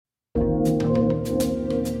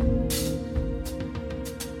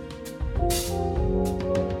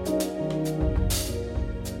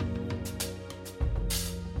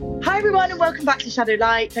everyone, and welcome back to Shadow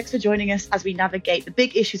Light. Thanks for joining us as we navigate the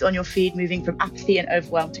big issues on your feed, moving from apathy and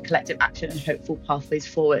overwhelm to collective action and hopeful pathways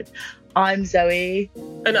forward. I'm Zoe.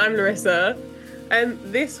 And I'm Larissa. And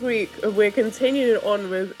this week, we're continuing on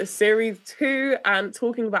with series 2 and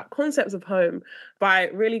talking about concepts of home by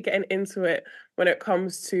really getting into it when it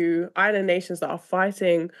comes to island nations that are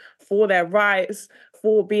fighting for their rights,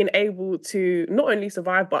 for being able to not only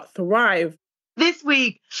survive, but thrive. This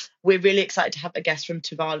week, we're really excited to have a guest from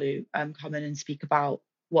Tuvalu come in and speak about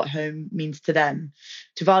what home means to them.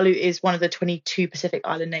 Tuvalu is one of the 22 Pacific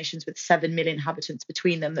Island nations with 7 million inhabitants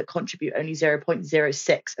between them that contribute only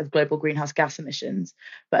 0.06 of global greenhouse gas emissions,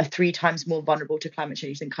 but are 3 times more vulnerable to climate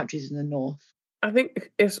change than countries in the north. I think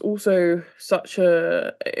it's also such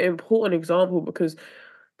an important example because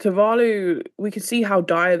Tuvalu, we can see how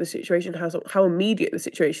dire the situation has, how immediate the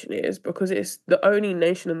situation is, because it's the only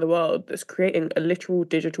nation in the world that's creating a literal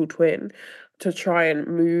digital twin to try and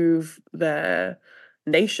move their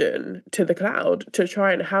nation to the cloud, to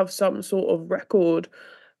try and have some sort of record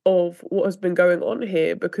of what has been going on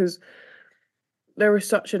here, because there is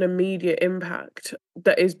such an immediate impact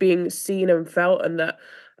that is being seen and felt, and that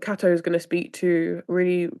Kato is going to speak to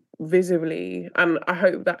really visibly. And I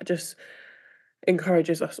hope that just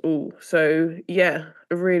encourages us all. So yeah,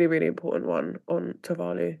 a really, really important one on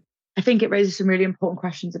Tuvalu. I think it raises some really important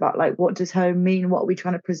questions about like, what does home mean? What are we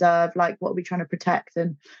trying to preserve? Like, what are we trying to protect?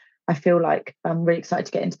 And I feel like I'm really excited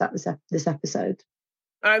to get into that this episode.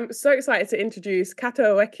 I'm so excited to introduce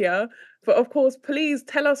Kato Owekia. But of course, please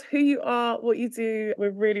tell us who you are, what you do. We're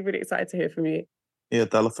really, really excited to hear from you. Yeah,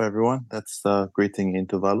 talo for everyone. That's the greeting in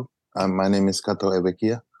Tuvalu. My name is Kato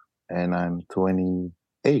Owekia, and I'm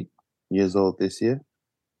 28 years old this year,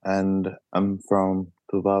 and I'm from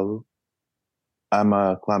Tuvalu. I'm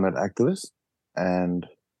a climate activist, and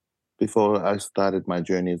before I started my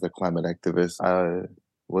journey as a climate activist, I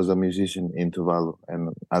was a musician in Tuvalu,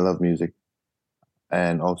 and I love music,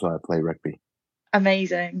 and also I play rugby.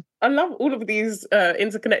 Amazing. I love all of these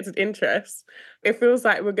interconnected interests. It feels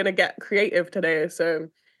like we're going to get creative today. So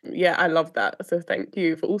yeah, I love that. So thank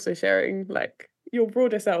you for also sharing like your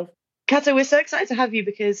broader self. Kato, we're so excited to have you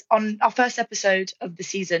because on our first episode of the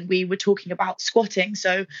season, we were talking about squatting.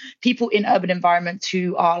 So people in urban environments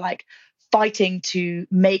who are like fighting to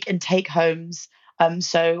make and take homes.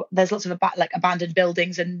 So there's lots of abandoned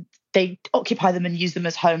buildings and they occupy them and use them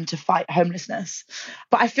as home to fight homelessness.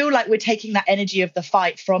 But I feel like we're taking that energy of the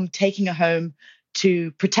fight from taking a home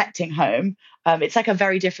to protecting home. It's like a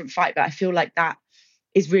very different fight, but I feel like that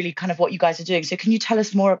is really kind of what you guys are doing. So can you tell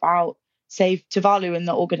us more about Save Tuvalu and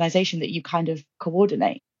the organization that you kind of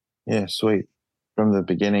coordinate? Yeah, sweet. From the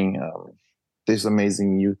beginning, this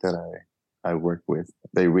amazing youth that I work with,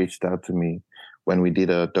 they reached out to me when we did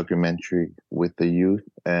a documentary with the youth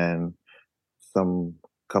and some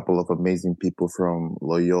couple of amazing people from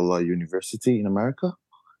Loyola University in America.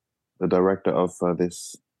 The director of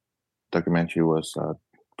this documentary was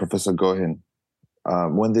Professor Gohin.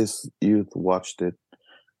 When this youth watched it,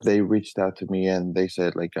 they reached out to me and they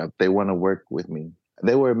said like they want to work with me.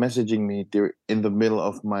 They were messaging me in the middle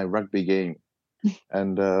of my rugby game,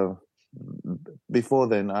 and before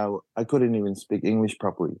then I couldn't even speak English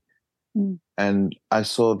properly. And I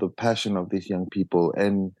saw the passion of these young people,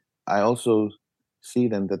 and I also see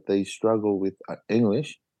them that they struggle with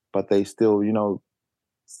English, but they still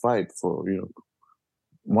fight for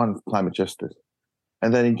one, climate justice.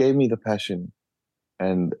 And then it gave me the passion.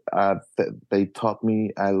 And they taught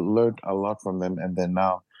me, I learned a lot from them. And then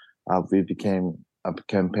now we became a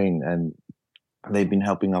campaign, and they've been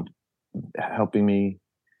helping me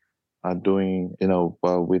doing,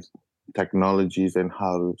 with technologies and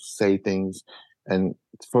how to say things. And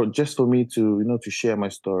for me to, to share my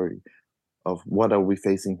story of what are we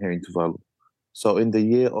facing here in Tuvalu. So in the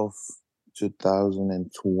year of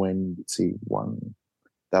 2021,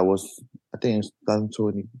 that was, I think it's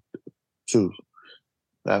 2022.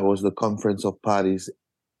 That was the Conference of Parties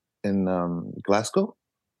in Glasgow.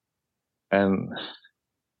 And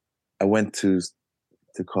I went to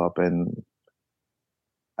COP, and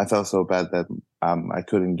I felt so bad that I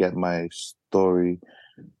couldn't get my story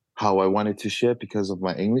how I wanted to share because of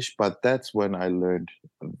my English. But that's when I learned.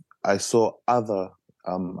 I saw other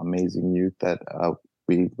amazing youth that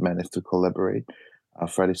we managed to collaborate,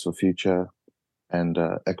 Fridays for Future and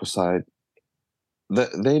Ecocide.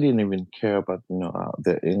 They didn't even care about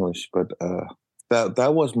their English, but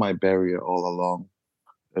that was my barrier all along.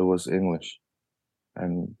 It was English,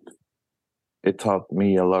 and it taught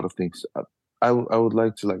me a lot of things. I would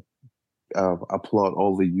like to applaud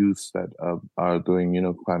all the youths that are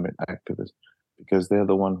doing climate activists, because they're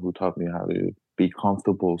the one who taught me how to be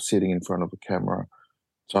comfortable sitting in front of a camera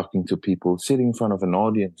talking to people, sitting in front of an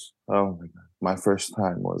audience. Oh my God. My first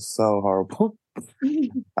time was so horrible.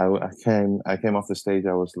 I came off the stage.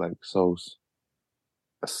 I was like so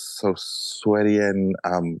sweaty and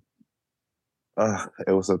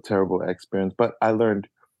it was a terrible experience. But I learned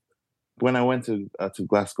when I went to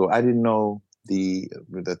Glasgow. I didn't know the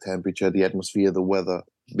temperature, the atmosphere, the weather.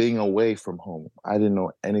 Being away from home, I didn't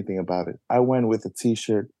know anything about it. I went with a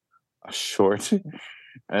t-shirt, a short,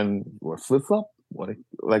 and what flip flop,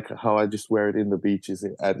 like how I just wear it in the beaches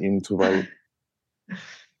in Tuvalu.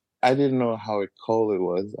 I didn't know how cold it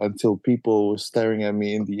was until people were staring at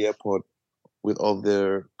me in the airport with all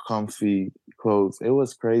their comfy clothes. It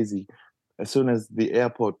was crazy. As soon as the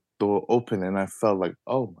airport door opened, and I felt like,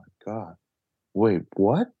 oh my God, wait,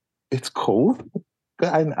 what? It's cold?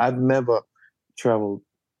 I've never traveled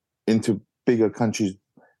into bigger countries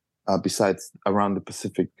besides around the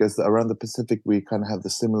Pacific, because around the Pacific we kind of have the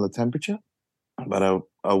similar temperature. But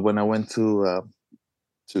when I went to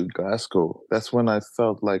Glasgow, that's when I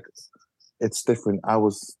felt like it's different. I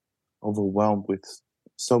was overwhelmed with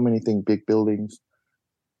so many things, big buildings,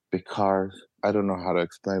 big cars. I don't know how to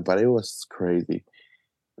explain, but it was crazy.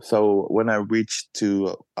 So when I reached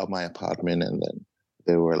to my apartment, and then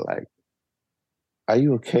they were like, "Are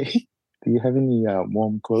you okay? Do you have any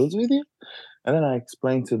warm clothes with you?" And then I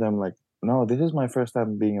explained to them like, "No, this is my first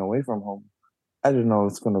time being away from home. I didn't know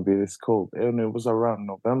it's gonna be this cold, and it was around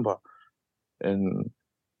November, and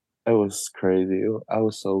it was crazy. I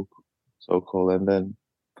was so cold." And then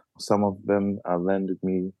some of them lended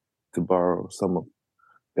me to borrow some of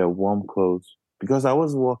their warm clothes because I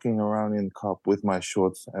was walking around in COP with my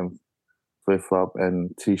shorts and flip flop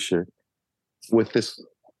and t-shirt with this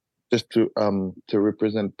just to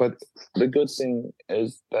represent. But the good thing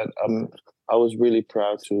is that I was really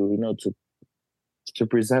proud to to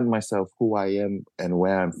present myself, who I am and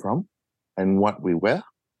where I'm from and what we wear.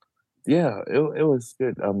 Yeah, it was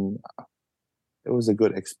good. It was a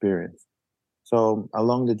good experience. So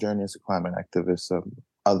along the journey as a climate activist,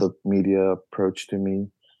 other media approached to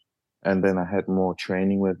me, and then I had more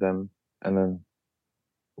training with them, and then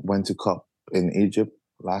went to COP in Egypt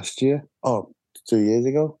last year. Oh, 2 years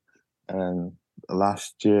ago, and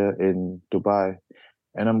last year in Dubai.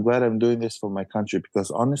 And I'm glad I'm doing this for my country because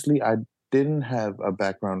honestly, I didn't have a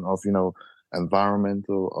background of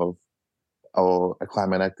environmental or a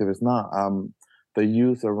climate activist. No, the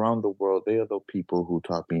youth around the world, they are the people who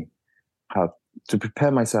taught me how to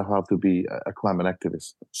prepare myself how to be a climate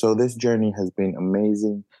activist. So this journey has been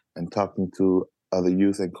amazing, and talking to other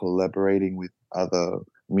youth and collaborating with other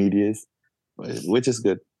medias, which is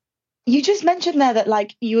good. You just mentioned there that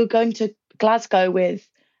like you were going to Glasgow with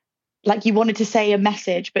like you wanted to say a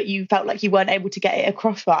message, but you felt like you weren't able to get it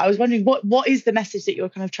across well. I was wondering what is the message that you're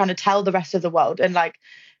kind of trying to tell the rest of the world, and like,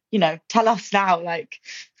 tell us now. Like,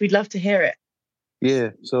 we'd love to hear it. Yeah.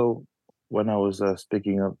 So when I was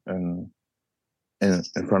speaking up and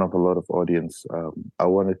in front of a lot of audience, I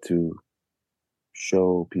wanted to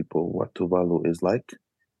show people what Tuvalu is like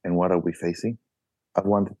and what are we facing. I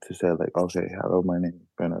wanted to say like, okay, hello, my name is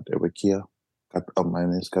Bernard Ewekia. My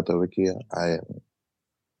name is Kato Ewekia. I am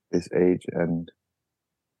this age, and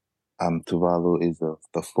Tuvalu is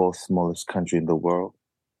the fourth smallest country in the world.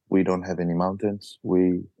 We don't have any mountains.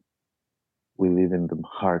 We live in the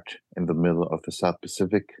heart, in the middle of the South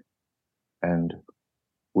Pacific, and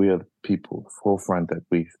we are the people forefront that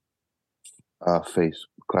we face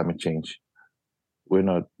climate change. We're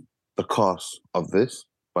not the cause of this,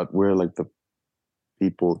 but we're like the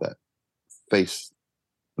people that face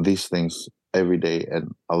these things every day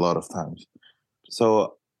and a lot of times.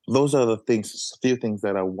 So those are the things, few things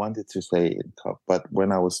that I wanted to say in COP. But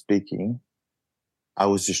when I was speaking, I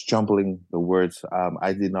was just jumbling the words.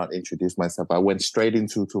 I did not introduce myself. I went straight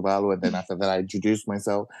into Tuvalu, and then after that, I introduced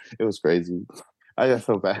myself. It was crazy. I got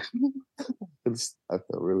so bad. I felt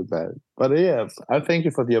really bad. But yeah, I thank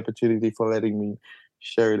you for the opportunity for letting me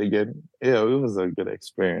share it again. Yeah, it was a good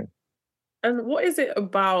experience. And what is it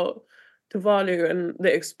about Tuvalu and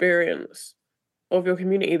the experience of your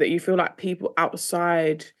community that you feel like people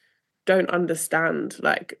outside don't understand,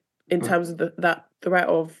 like in terms of that threat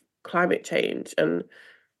of climate change and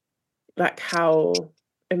like how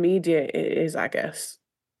immediate it is, I guess?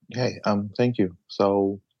 Hey, thank you.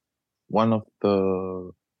 So one of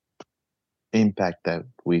the impact that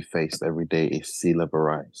we face every day is sea level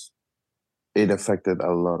rise. It affected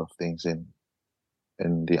a lot of things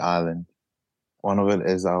in the island. One of it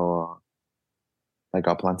is our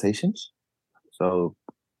plantations. So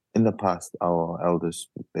in the past, our elders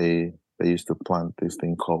they used to plant this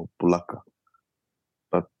thing called bulaka,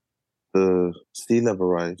 but the sea level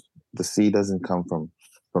rise, the sea doesn't come from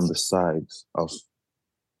the sides of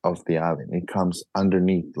of the island. It comes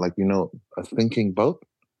underneath, like, you know, a sinking boat.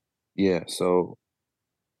 Yeah, so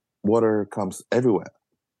water comes everywhere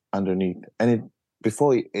underneath, and it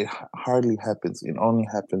hardly happens. It only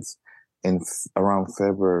happens around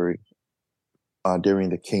February, during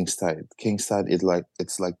the King's Tide. King's Tide is like,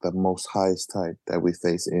 it's like the most highest tide that we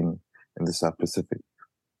face in the South Pacific.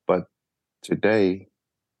 But today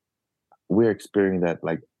we're experiencing that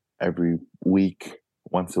like every week,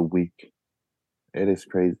 once a week. It is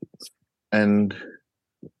crazy. And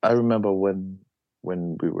I remember when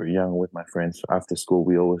we were young with my friends after school,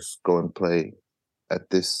 we always go and play at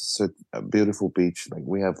this a beautiful beach. Like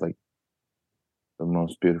we have like the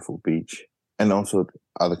most beautiful beach, and also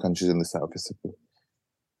other countries in the South Pacific.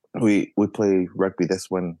 We play rugby.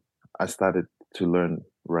 That's when I started to learn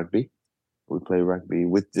rugby. We play rugby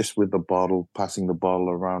with the bottle, passing the bottle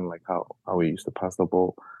around, like how we used to pass the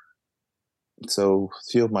ball. So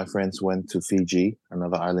a few of my friends went to Fiji,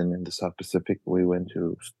 another island in the South Pacific. We went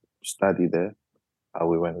to study there.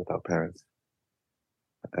 We went with our parents.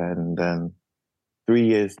 And then 3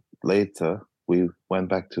 years later, we went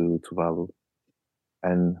back to Tuvalu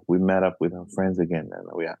and we met up with our friends again. And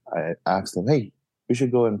I asked them, hey, we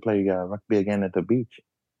should go and play rugby again at the beach.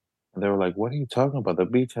 And they were like, what are you talking about? The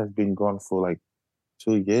beach has been gone for like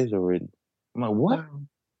 2 years already. I'm like, what?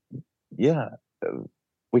 Wow. Yeah,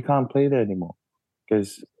 we can't play there anymore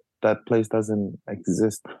because that place doesn't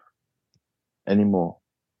exist anymore.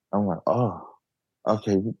 I'm like, oh,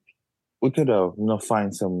 okay. We could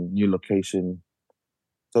find some new location.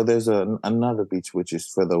 So there's another beach which is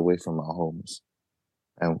further away from our homes,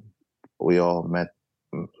 and we all met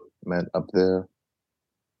up there.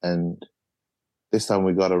 And this time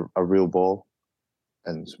we got a real ball,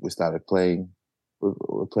 and we started playing. We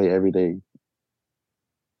play every day.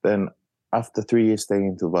 Then after 3 years staying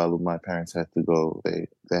in Tuvalu, my parents had to go. They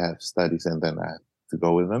have studies, and then I had to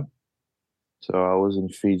go with them. So I was in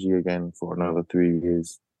Fiji again for another 3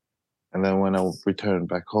 years. And then when I returned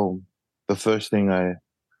back home, the first thing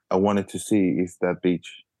I wanted to see if that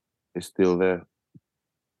beach is still there.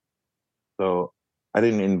 So I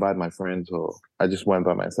didn't invite my friends, or I just went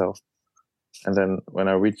by myself. And then when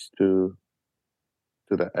I reached to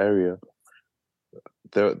the area,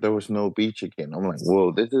 there was no beach again. I'm like,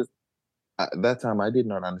 whoa, this is. At that time, I did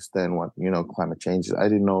not understand what climate change is. I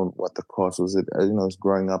didn't know what the cause was.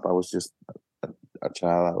 Growing up, I was just a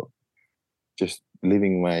child, just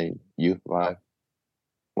living my youth life.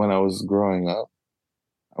 When I was growing up,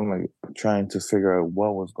 I'm like trying to figure out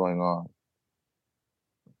what was going on,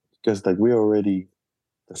 because like we're already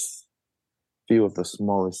few of the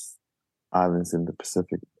smallest islands in the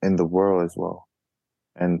Pacific, in the world as well,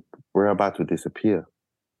 and we're about to disappear.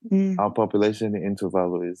 Our population in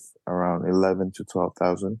Tuvalu is around 11 to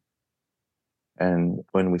 12,000. And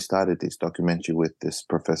when we started this documentary with this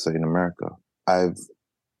professor in America, I've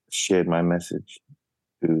shared my message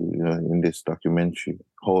to in this documentary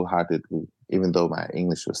wholeheartedly, even though my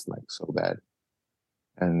English was like so bad.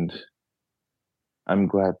 And I'm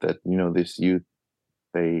glad that this youth,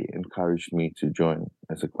 they encouraged me to join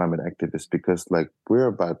as a climate activist, because like we're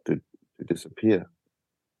about to disappear.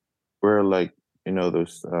 We're like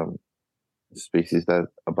those species that are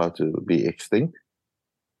about to be extinct.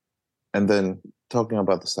 And then talking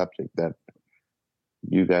about the subject that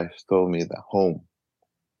you guys told me, the home.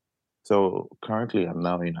 So currently I'm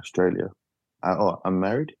now in Australia. I'm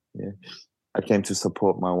married. Yeah. I came to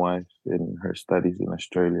support my wife in her studies in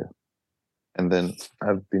Australia. And then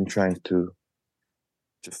I've been trying to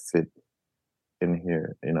fit in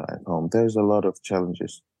here, at home. There's a lot of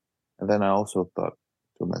challenges. And then I also thought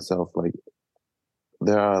to myself, like,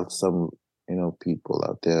 there are some, people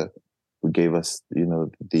out there who gave us,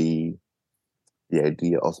 the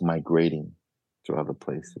idea of migrating to other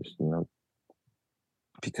places,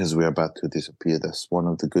 because we're about to disappear. That's one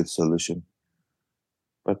of the good solutions.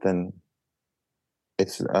 But then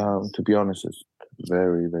it's, to be honest, it's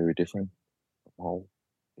very, very different from home.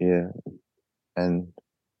 Yeah. And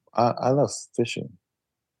I love fishing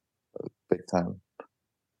big time.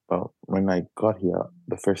 But when I got here,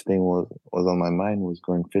 the first thing was on my mind was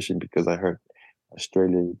going fishing, because I heard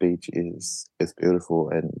Australia's beach is beautiful.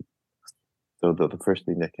 And so the first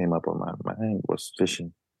thing that came up on my mind was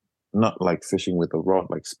fishing. Not like fishing with a rod,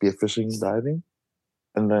 like spearfishing, diving.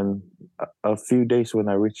 And then a few days when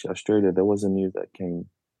I reached Australia, there was a news that came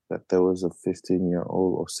that there was a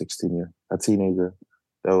 15-year-old or 16-year, a teenager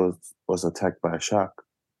that was attacked by a shark.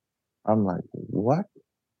 I'm like, what?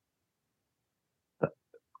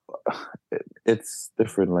 It's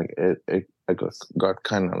different. Like I got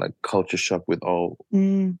kind of like culture shock with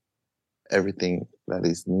everything that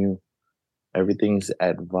is new. Everything's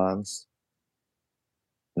advanced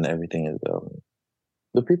and everything is.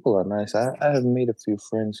 The people are nice. I have made a few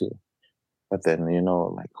friends here, but then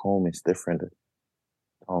like home is different.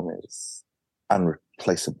 Home is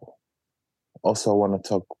unreplaceable. Also, I want to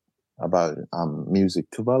talk about music.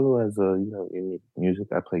 Tuvalu has a unique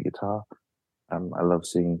music. I play guitar. I love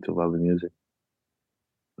singing Tuvalu music.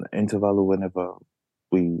 In Tuvalu, whenever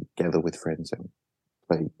we gather with friends and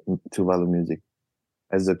play Tuvalu music,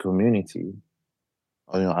 as a community,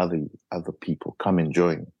 other people come and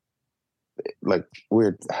join. Like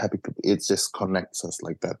we're happy. It just connects us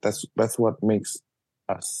like that. That's what makes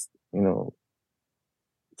us,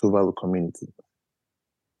 Tuvalu community.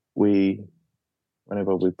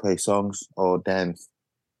 Whenever we play songs or dance,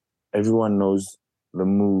 everyone knows the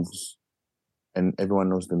moves and everyone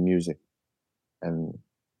knows the music. And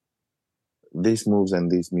these moves and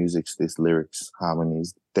these musics, these lyrics,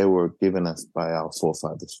 harmonies, they were given us by our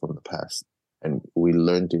forefathers from the past. And we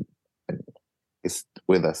learned it, and it's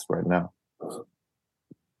with us right now.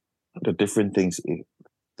 The different thing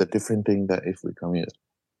that if we come here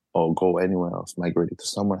or go anywhere else, migrate to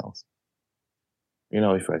somewhere else,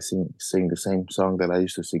 if I sing the same song that I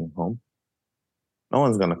used to sing home, no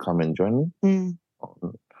one's gonna come and join me.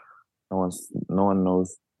 No one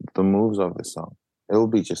knows the moves of the song. It will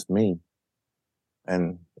be just me,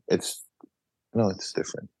 and it's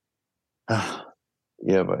different.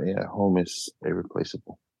 Home is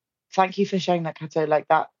irreplaceable. Thank you for sharing that, Kato. Like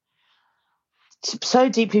that, so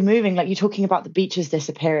deeply moving. Like you talking about the beaches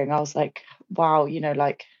disappearing. I was like, wow,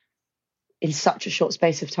 like in such a short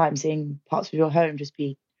space of time, seeing parts of your home just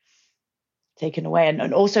be taken away,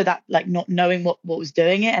 and also that like not knowing what was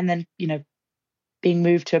doing it, and then being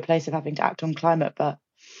moved to a place of having to act on climate. But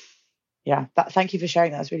yeah, thank you for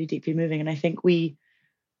sharing that. It's really deeply moving, and I think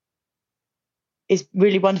it's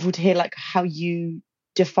really wonderful to hear like how you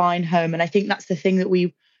define home. And I think that's the thing that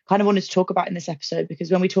we kind of wanted to talk about in this episode,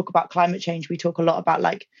 because when we talk about climate change, we talk a lot about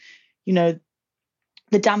like, the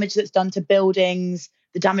damage that's done to buildings,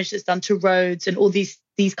 the damage that's done to roads, and all these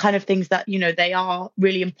kind of things that, they are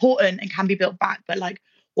really important and can be built back. But like,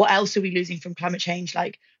 what else are we losing from climate change?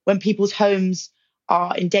 Like when people's homes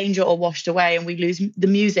are in danger or washed away, and we lose the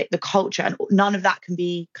music, the culture, and none of that can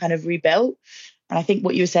be kind of rebuilt. And I think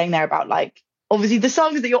what you were saying there about like, obviously the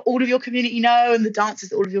songs that all of your community know and the dances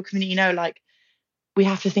that all of your community know, like we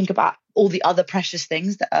have to think about all the other precious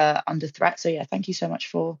things that are under threat. So yeah, thank you so much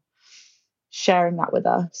for sharing that with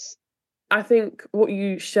us. I think what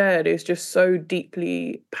you shared is just so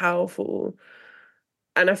deeply powerful.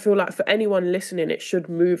 And I feel like for anyone listening, it should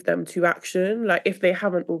move them to action, like if they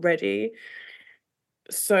haven't already.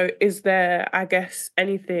 So is there, I guess,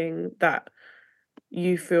 anything that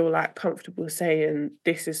you feel like comfortable saying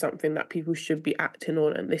this is something that people should be acting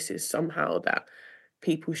on, and this is somehow that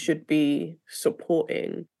people should be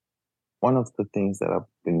supporting? One of the things that I've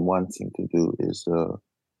been wanting to do is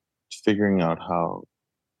figuring out how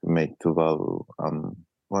to make Tuvalu,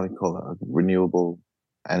 what do you call it, a renewable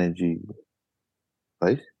energy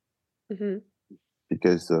place. Mm-hmm.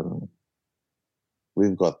 Because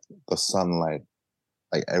we've got the sunlight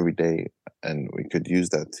like every day, and we could use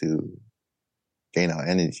that to gain our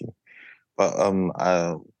energy. But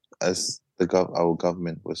as our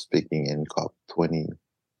government was speaking in COP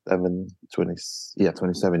 27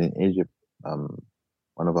 in Egypt,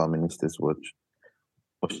 one of our ministers was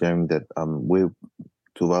sharing that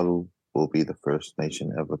Tuvalu will be the first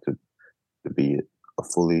nation ever to be a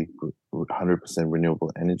fully 100%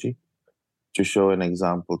 renewable energy, to show an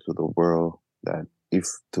example to the world that if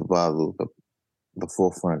Tuvalu, the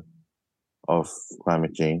forefront of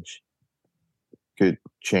climate change, could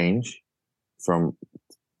change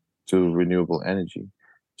to renewable energy,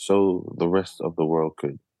 so the rest of the world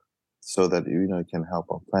could, so that it can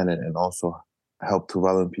help our planet and also help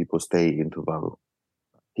Tuvaluan people stay in Tuvalu.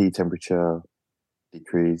 Heat temperature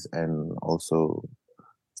decrease, and also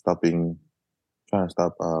trying to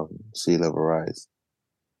stop sea level rise.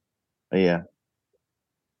 Yeah,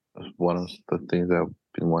 that's one of the things that I've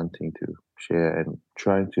been wanting to share and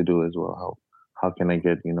trying to do as well. How can I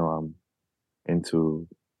get into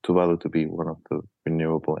Tuvalu to be one of the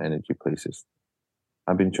renewable energy places?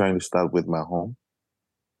 I've been trying to start with my home,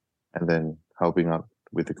 and then helping out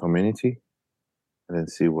with the community, and then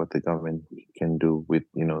see what the government can do with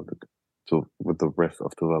with the rest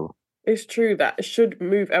of Tuvalu. It's true that it should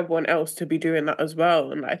move everyone else to be doing that as well.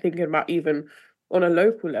 And like thinking about even on a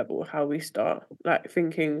local level, how we start like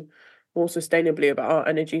thinking more sustainably about our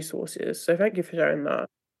energy sources. So thank you for sharing that.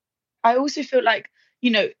 I also feel like,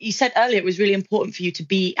 you said earlier it was really important for you to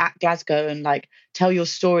be at Glasgow and like tell your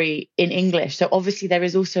story in English. So obviously there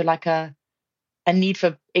is also like a need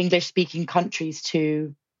for English speaking countries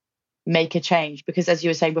to make a change? Because as you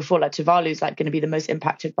were saying before, like Tuvalu is like going to be the most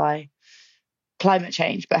impacted by climate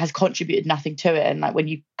change, but has contributed nothing to it. And like when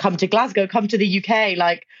you come to Glasgow, come to the UK,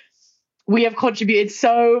 like we have contributed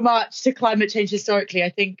so much to climate change historically. I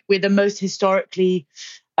think we're the most historically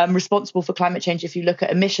responsible for climate change if you look at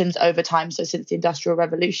emissions over time. So since the Industrial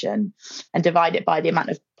Revolution and divide it by the amount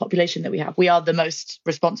of population that we are the most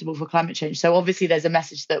responsible for climate change. So obviously there's a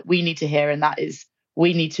message that we need to hear, and that is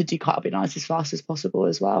we need to decarbonize as fast as possible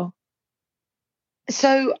as well.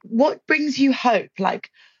 So what brings you hope? Like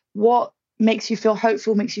what makes you feel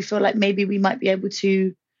hopeful, makes you feel like maybe we might be able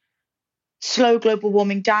to slow global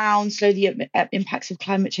warming down, slow the impacts of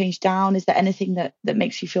climate change down? Is there anything that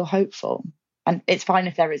makes you feel hopeful? And it's fine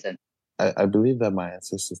if there isn't. I believe that my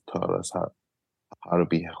ancestors taught us how to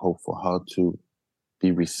be hopeful, how to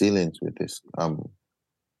be resilient with this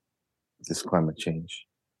climate change,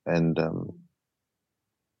 and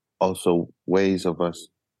also ways of us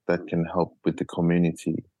that can help with the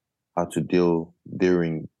community, how to deal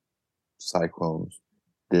during cyclones,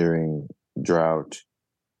 during drought,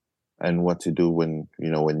 and what to do when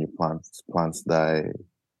your plants die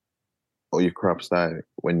or your crops die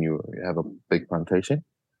when you have a big plantation.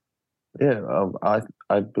 Yeah,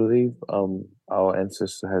 I believe our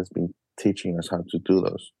ancestor has been teaching us how to do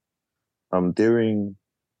those. During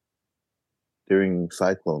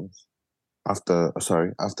cyclones, after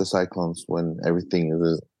cyclones, when everything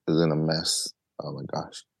is in a mess. Oh my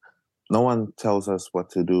gosh, no one tells us what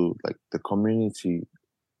to do. Like the community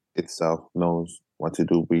itself knows what to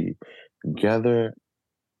do. We gather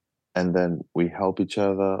and then we help each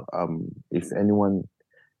other. If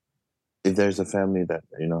there's a family that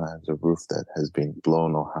has a roof that has been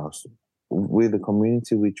blown or house, with the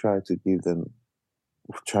community we try to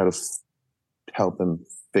help them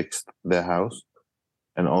fix their house.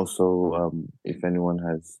 And also, if anyone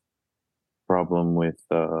has problem with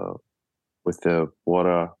the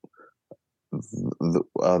water,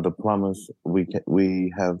 the plumbers,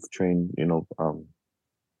 we have trained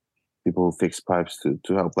people who fix pipes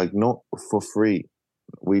to help, like, not for free.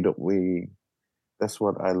 We That's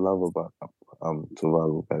what I love about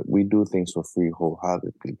Tuvalu, that we do things for free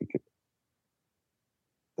wholeheartedly, because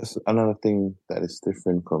that's another thing that is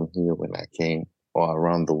different from here when I came, or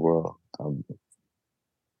around the world.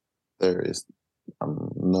 There is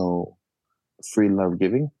no free love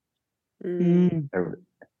giving. Mm.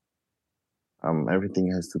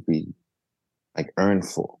 Everything has to be like earned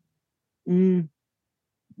for. Mm.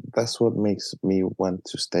 That's what makes me want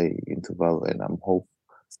to stay in Tuvalu, and I'm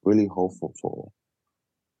really hopeful for.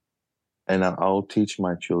 And I'll teach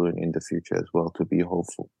my children in the future as well to be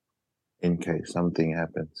hopeful in case something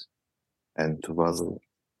happens and Tuvalu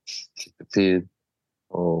disappeared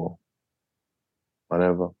or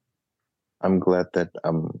whatever. I'm glad that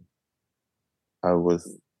I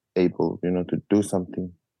was able, to do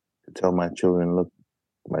something to tell my children, look,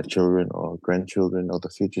 my children or grandchildren or the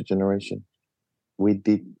future generation, we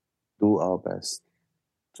did do our best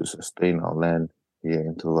to sustain our land here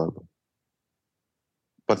in Tuvalu.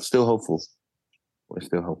 But still hopeful. We're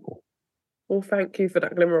still hopeful. Well, thank you for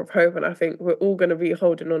that glimmer of hope. And I think we're all going to be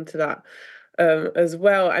holding on to that as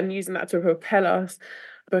well, and using that to propel us.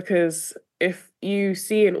 Because if you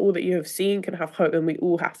see in all that you have seen can have hope, then we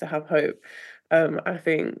all have to have hope, I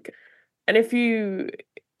think. And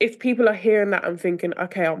if people are hearing that and thinking,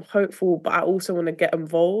 okay, I'm hopeful, but I also want to get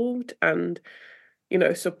involved and,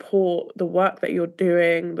 support the work that you're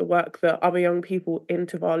doing, the work that other young people in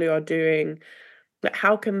Tuvalu are doing, like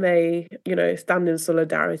how can they, stand in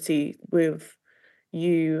solidarity with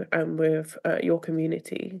you and with your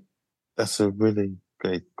community? That's a really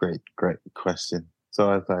great question. So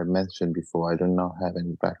as I mentioned before, I do not have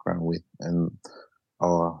any background with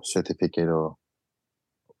or certificate or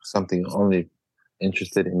something, only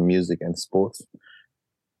interested in music and sports.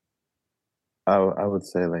 I would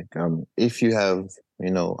say, like, if you have,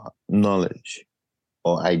 knowledge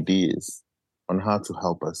or ideas on how to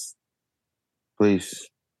help us, please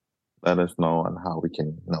let us know on how we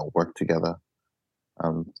can, work together.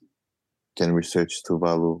 Can research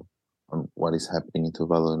Tuvalu on what is happening in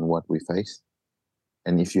Tuvalu and what we face.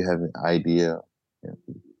 And if you have an idea,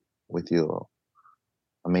 with your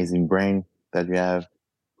amazing brain that you have,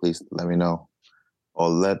 please let me know.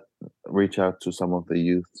 Or reach out to some of the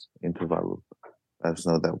youth in Tuvalu. Let us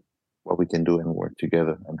know that what we can do and work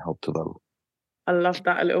together and help Tuvalu. I love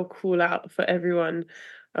that, a little call out for everyone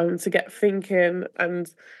to get thinking, and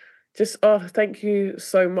just, thank you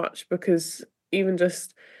so much, because even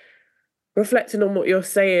just reflecting on what you're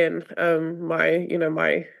saying,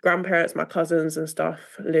 my grandparents, my cousins and stuff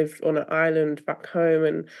live on an island back home,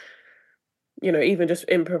 and even just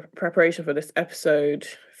in preparation for this episode,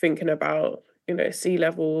 thinking about, sea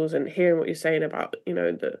levels and hearing what you're saying about,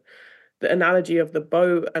 the analogy of the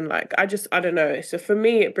boat, and like I don't know. So for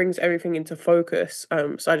me, it brings everything into focus.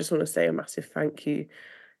 So I just want to say a massive thank you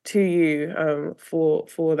to you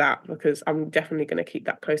for that, because I'm definitely going to keep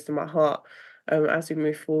that close to my heart as we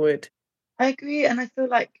move forward. I agree, and I feel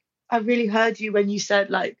like I really heard you when you said,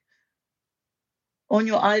 like, on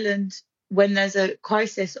your island, when there's a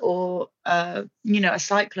crisis or a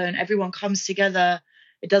cyclone, everyone comes together.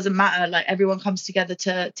 It doesn't matter, like, everyone comes together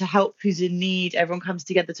to help who's in need. Everyone comes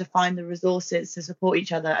together to find the resources to support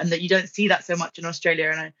each other, and that you don't see that so much in Australia.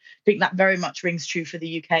 And I think that very much rings true for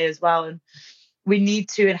the UK as well. And we need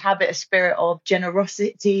to inhabit a spirit of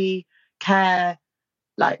generosity, care,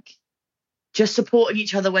 like, just supporting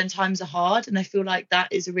each other when times are hard. And I feel like that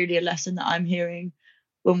is really a lesson that I'm hearing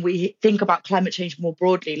when we think about climate change more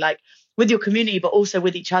broadly, like with your community, but also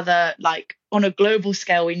with each other. Like, on a global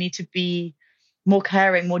scale, we need to be more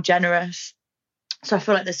caring, more generous. So I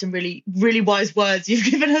feel like there's some really, really wise words you've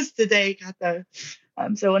given us today, Kato.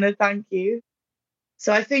 So I want to thank you.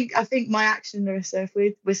 So I think my action, Larissa,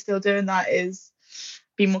 if we're still doing that, is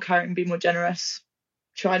be more caring, be more generous,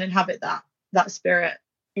 try and inhabit that spirit.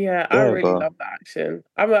 Yeah, I really love that action.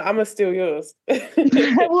 I'm a steal yours.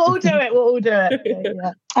 We'll all do it. We'll all do it.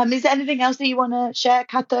 Yeah. Is there anything else that you want to share,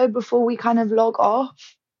 Kato, before we kind of log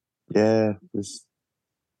off? Yeah,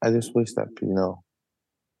 I just wish that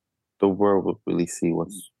the world would really see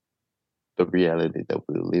what's the reality that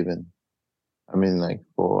we live in. I mean, like,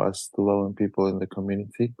 for us, the Tuvalu people in the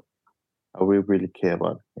community, we really care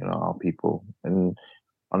about our people. And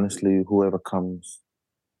honestly, whoever comes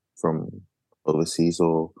from overseas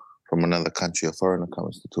or from another country, a foreigner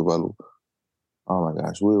comes to Tuvalu, oh my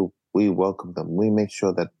gosh, we welcome them. We make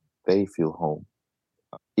sure that they feel home,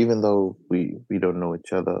 even though we don't know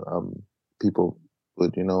each other. People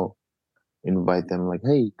would invite them, like,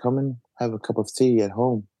 hey, come and have a cup of tea at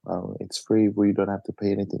home. It's free. We don't have to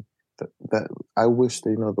pay anything. That I wish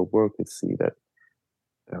the world could see that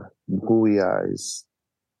who we are is,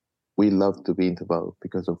 we love to be in Tuvalu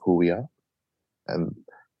because of who we are, and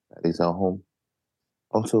that is our home.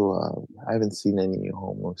 Also, I haven't seen any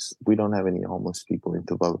homeless. We don't have any homeless people in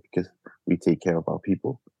Tuvalu because we take care of our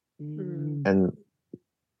people. And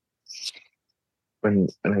when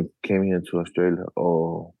I came here to Australia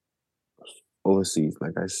or overseas,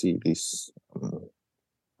 like, I see these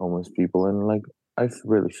homeless people, and like, I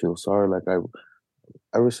really feel sorry. Like,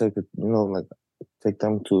 I wish I could, like, take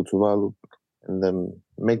them to Tuvalu and then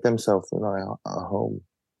make themselves, a home.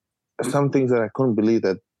 Some things that I couldn't believe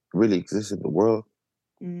that really exist in the world.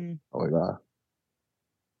 Oh my God.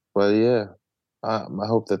 But yeah, I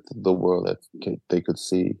hope that the world, that they could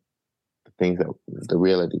see the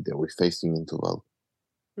reality that we're facing in Tuvalu.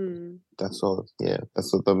 That's all. Yeah,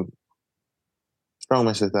 that's what the strong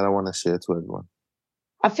message that I want to share to everyone.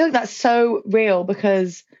 I feel like that's so real,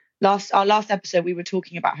 because our last episode we were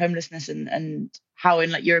talking about homelessness and how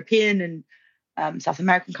in, like, European and South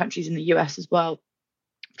American countries, in the US as well,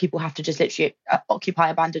 people have to just literally occupy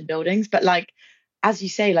abandoned buildings. But, like, as you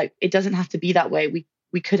say, like, it doesn't have to be that way.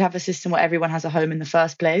 We could have a system where everyone has a home in the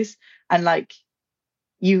first place, and, like,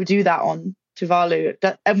 you do that on Tuvalu,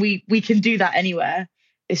 and we can do that anywhere.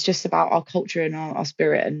 It's just about our culture and our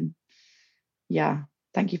spirit. And yeah,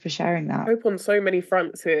 thank you for sharing that. Hope on so many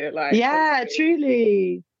fronts here. Like, yeah,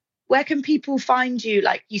 truly. Where can people find you?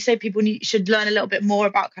 Like you say, people should learn a little bit more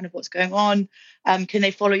about kind of what's going on. Can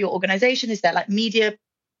they follow your organization? Is there, like, media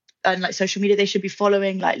and, like, social media they should be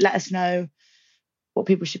following? Like, let us know what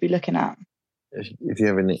people should be looking at. If you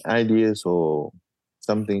have any ideas or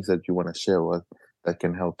some things that you want to share with that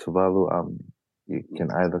can help Tuvalu, you can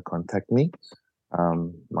either contact me.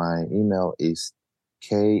 My email is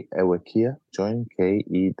kewekia, join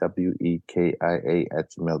KEWEKIA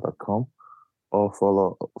 @gmail.com, or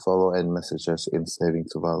follow and message us in Saving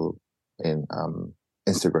Tuvalu in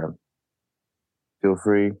Instagram. Feel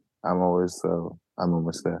free. I'm almost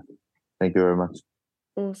there. Thank you very much.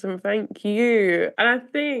 Awesome, thank you. And I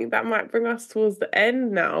think that might bring us towards the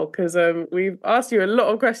end now, because we've asked you a lot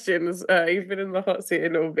of questions. You've been in the hot seat a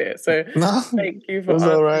little bit, so thank you for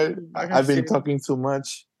answering. All right. I've been questions. talking too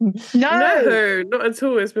much. No, not at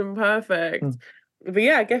all. It's been perfect. But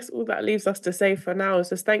yeah, I guess all that leaves us to say for now is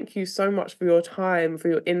just thank you so much for your time, for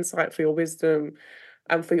your insight, for your wisdom,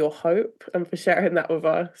 and for your hope, and for sharing that with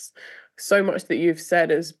us. So much that you've said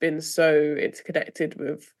has been so interconnected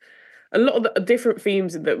with a lot of the different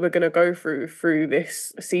themes that we're going to go through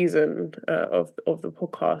this season of the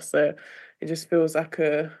podcast. So it just feels like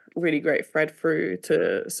a really great thread through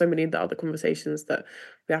to so many of the other conversations that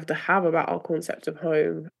we have to have about our concept of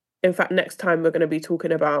home. In fact, next time we're going to be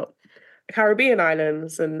talking about Caribbean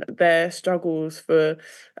islands and their struggles for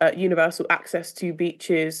universal access to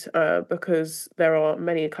beaches, because there are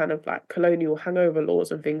many kind of like colonial hangover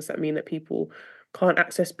laws and things that mean that people can't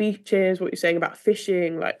access beaches. What you're saying about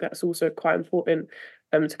fishing, like that's also quite important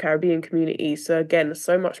to Caribbean communities. So again,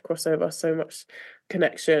 so much crossover, so much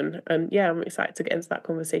connection, and yeah, I'm excited to get into that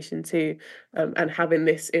conversation too, and having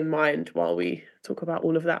this in mind while we talk about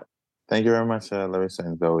all of that. Thank you very much, Larissa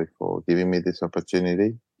and Zoe, for giving me this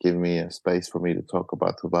opportunity, giving me a space for me to talk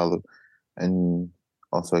about Tuvalu and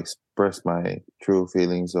also express my true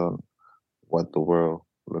feelings on what the world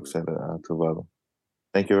looks at Tuvalu.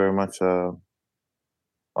 Thank you very much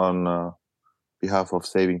on behalf of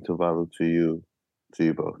Saving Tuvalu to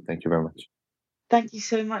you both. Thank you very much. Thank you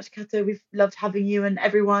so much, Kato. We've loved having you and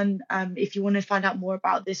everyone. If you want to find out more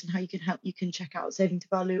about this and how you can help, you can check out Saving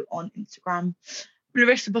Tuvalu on Instagram.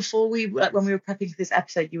 Larissa, before when we were prepping for this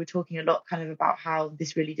episode, you were talking a lot kind of about how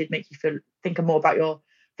this really did make you think more about your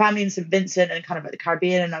family in St. Vincent and kind of like the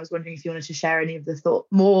Caribbean. And I was wondering if you wanted to share any of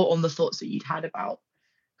more on the thoughts that you'd had about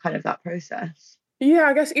kind of that process. Yeah,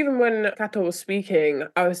 I guess even when Kato was speaking,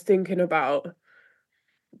 I was thinking about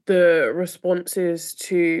the responses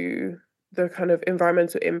to the kind of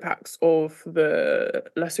environmental impacts of the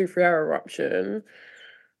La Soufriere eruption,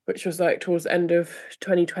 which was like towards the end of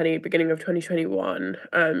 2020, beginning of 2021.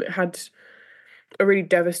 It had a really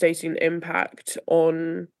devastating impact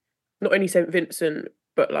on not only St. Vincent,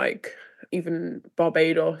 but like even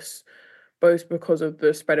Barbados, both because of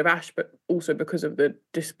the spread of ash, but also because of the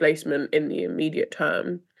displacement in the immediate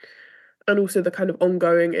term. And also the kind of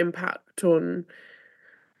ongoing impact on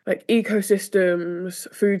like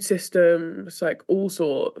ecosystems, food systems, like all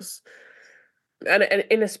sorts. And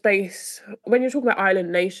in a space, when you're talking about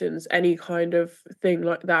island nations, any kind of thing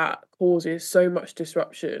like that causes so much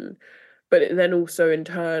disruption, but it then also in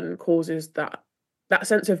turn causes that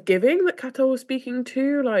sense of giving that Kato was speaking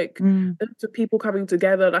to, like to people coming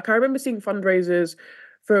together. Like I remember seeing fundraisers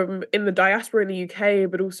from in the diaspora in the UK,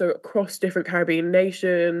 but also across different Caribbean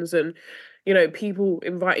nations, and you know, people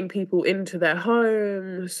inviting people into their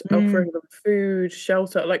homes, offering them food,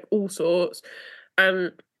 shelter, like all sorts.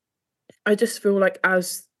 And I just feel like,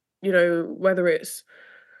 as you know, whether it's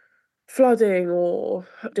flooding or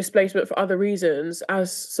displacement for other reasons,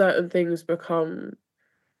 as certain things become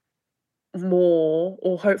more,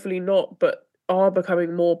 or hopefully not, but are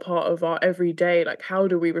becoming more part of our everyday, like how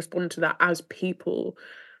do we respond to that as people?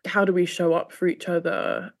 How do we show up for each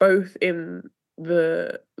other, both in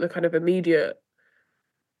the kind of immediate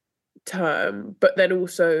term, but then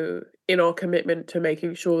also in our commitment to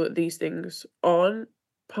making sure that these things aren't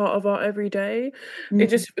part of our everyday.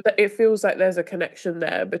 It feels like there's a connection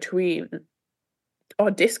there between our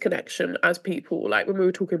disconnection as people, like when we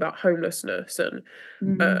were talking about homelessness and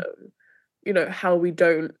you know, how we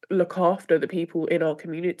don't look after the people in our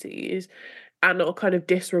communities, and our kind of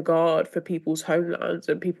disregard for people's homelands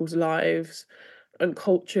and people's lives and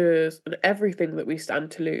cultures and everything that we stand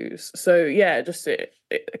to lose. So yeah, just it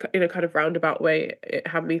in a kind of roundabout way, it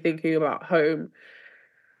had me thinking about home,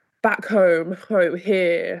 back home, home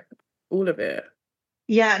here, all of it.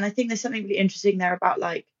 Yeah, and I think there's something really interesting there about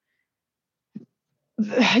like,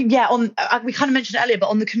 yeah, on we kind of mentioned it earlier, but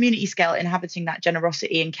on the community scale, inhabiting that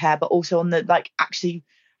generosity and care, but also on the like actually,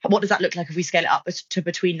 what does that look like if we scale it up to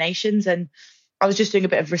between nations? And I was just doing a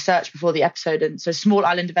bit of research before the episode, and so small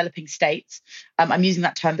island developing states. I'm using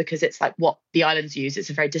that term because it's like what the islands use. It's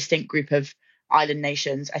a very distinct group of island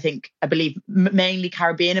nations. I believe mainly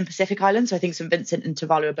Caribbean and Pacific islands. So I think St. Vincent and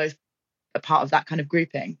Tuvalu are both a part of that kind of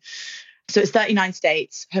grouping. So it's 39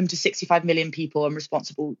 states, home to 65 million people, and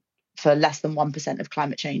responsible for less than 1% of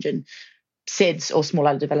climate change. And SIDS, or small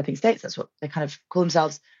island developing states, that's what they kind of call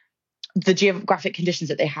themselves. The geographic conditions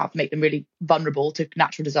that they have make them really vulnerable to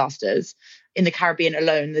natural disasters. In the Caribbean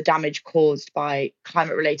alone, the damage caused by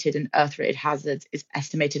climate-related and earth-related hazards is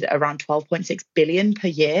estimated at around 12.6 billion per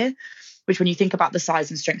year, which, when you think about the size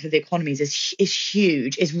and strength of the economies, is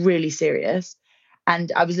huge, is really serious.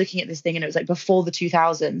 And I was looking at this thing, and it was like before the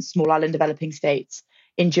 2000s, small island developing states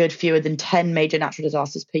endured fewer than 10 major natural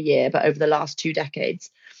disasters per year, but over the last 2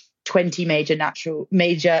 decades, 20 major natural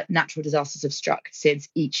disasters have struck since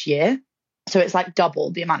each year. So it's like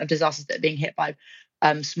double the amount of disasters that are being hit by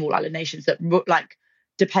small island nations that like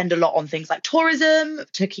depend a lot on things like tourism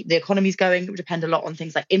to keep the economies going, depend a lot on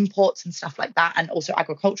things like imports and stuff like that, and also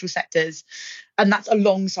agricultural sectors. And that's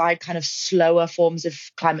alongside kind of slower forms of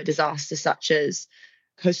climate disasters such as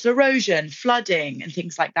coastal erosion, flooding, and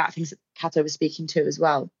things like that, things that Kato was speaking to as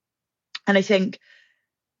well. And I think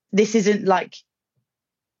this isn't like,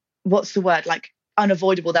 what's the word, like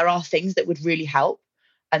unavoidable. There are things that would really help.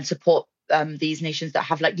 and support these nations that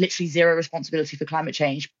have like literally zero responsibility for climate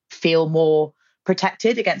change feel more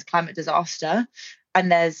protected against climate disaster. And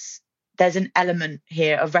there's an element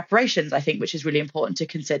here of reparations, I think, which is really important to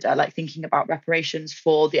consider, like thinking about reparations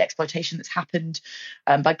for the exploitation that's happened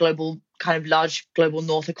by large global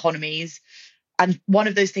north economies. And one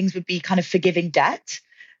of those things would be kind of forgiving debt.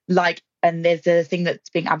 And there's a thing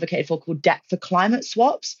that's being advocated for called debt for climate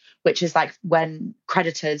swaps, which is like when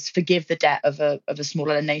creditors forgive the debt of a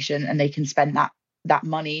smaller nation and they can spend that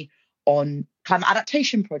money on climate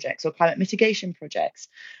adaptation projects or climate mitigation projects.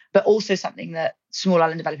 But also something that small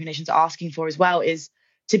island developing nations are asking for as well is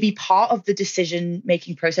to be part of the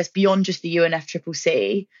decision-making process beyond just the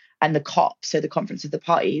UNFCCC and the COP, so the Conference of the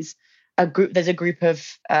Parties. There's a group of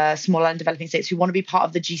small island developing states who want to be part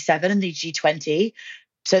of the G7 and the G20,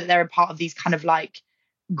 so that they're a part of these kind of like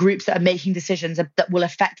groups that are making decisions that will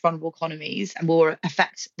affect vulnerable economies and will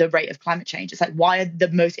affect the rate of climate change. It's like, why are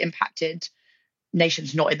the most impacted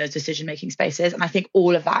nations not in those decision-making spaces? And I think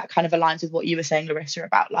all of that kind of aligns with what you were saying, Larissa,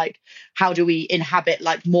 about like, how do we inhabit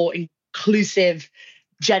like more inclusive,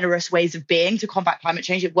 generous ways of being to combat climate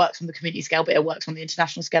change? It works on the community scale, but it works on the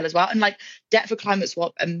international scale as well. And like debt for climate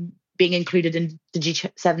swap and being included in the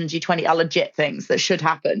G7 and G20 are legit things that should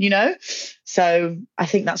happen, So I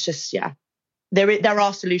think that's just, there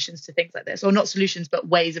are solutions to things like this, or not solutions, but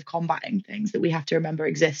ways of combating things that we have to remember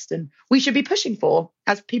exist and we should be pushing for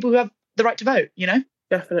as people who have the right to vote,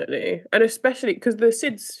 Definitely. And especially because the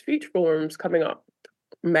SIDS Future Forum's coming up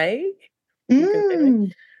May.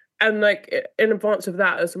 Mm. And like in advance of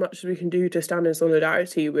that, as much as we can do to stand in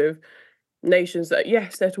solidarity with nations that,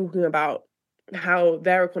 yes, they're talking about how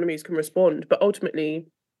their economies can respond, but ultimately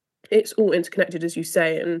it's all interconnected, as you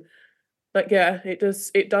say. And like,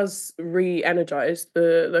 it does re-energize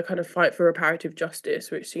the kind of fight for reparative justice,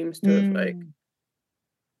 which seems to have like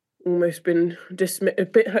almost been dismissed.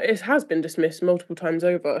 It has been dismissed multiple times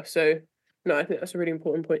over. So no, I think that's a really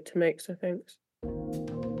important point to make. So thanks.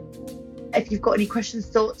 If you've got any questions,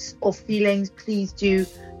 thoughts or feelings, please do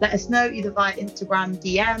let us know either via Instagram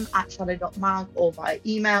DM at shadow.mag or via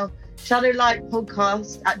email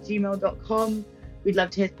shadowlightpodcast@gmail.com. We'd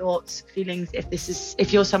love to hear thoughts, feelings,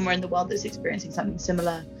 if you're somewhere in the world that's experiencing something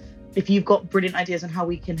similar. If you've got brilliant ideas on how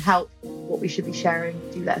we can help, what we should be sharing,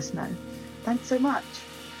 do let us know. Thanks so much.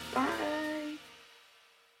 Bye.